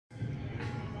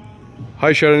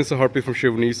Hi Sharon, it's Harpreet from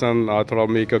Sherwood Nissan. I thought I'll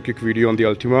make a quick video on the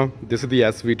Altima. This is the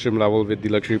SV trim level with the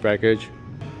luxury package.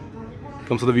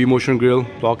 Comes with the V-Motion grille,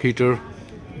 block heater,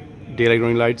 daylight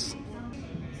running lights,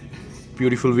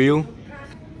 beautiful wheel,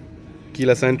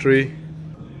 keyless entry,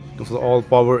 comes with all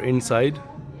power inside,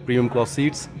 premium cloth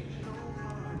seats,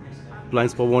 blind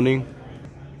spot warning,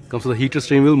 comes with a heated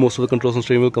steering wheel. Most of the controls on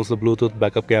steering wheel comes with Bluetooth,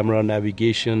 backup camera,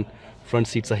 navigation, front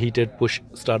seats are heated, push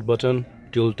start button,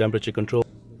 dual temperature control,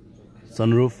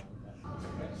 sunroof.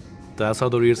 That's how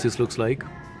the rear seat looks like,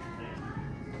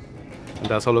 and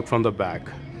that's how it looks from the back.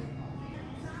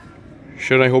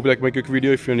 Sure, I hope you like my quick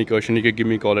video. If you have any question, you can give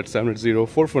me a call at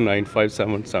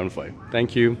 780-449-5775.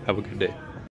 Thank you. Have a good day.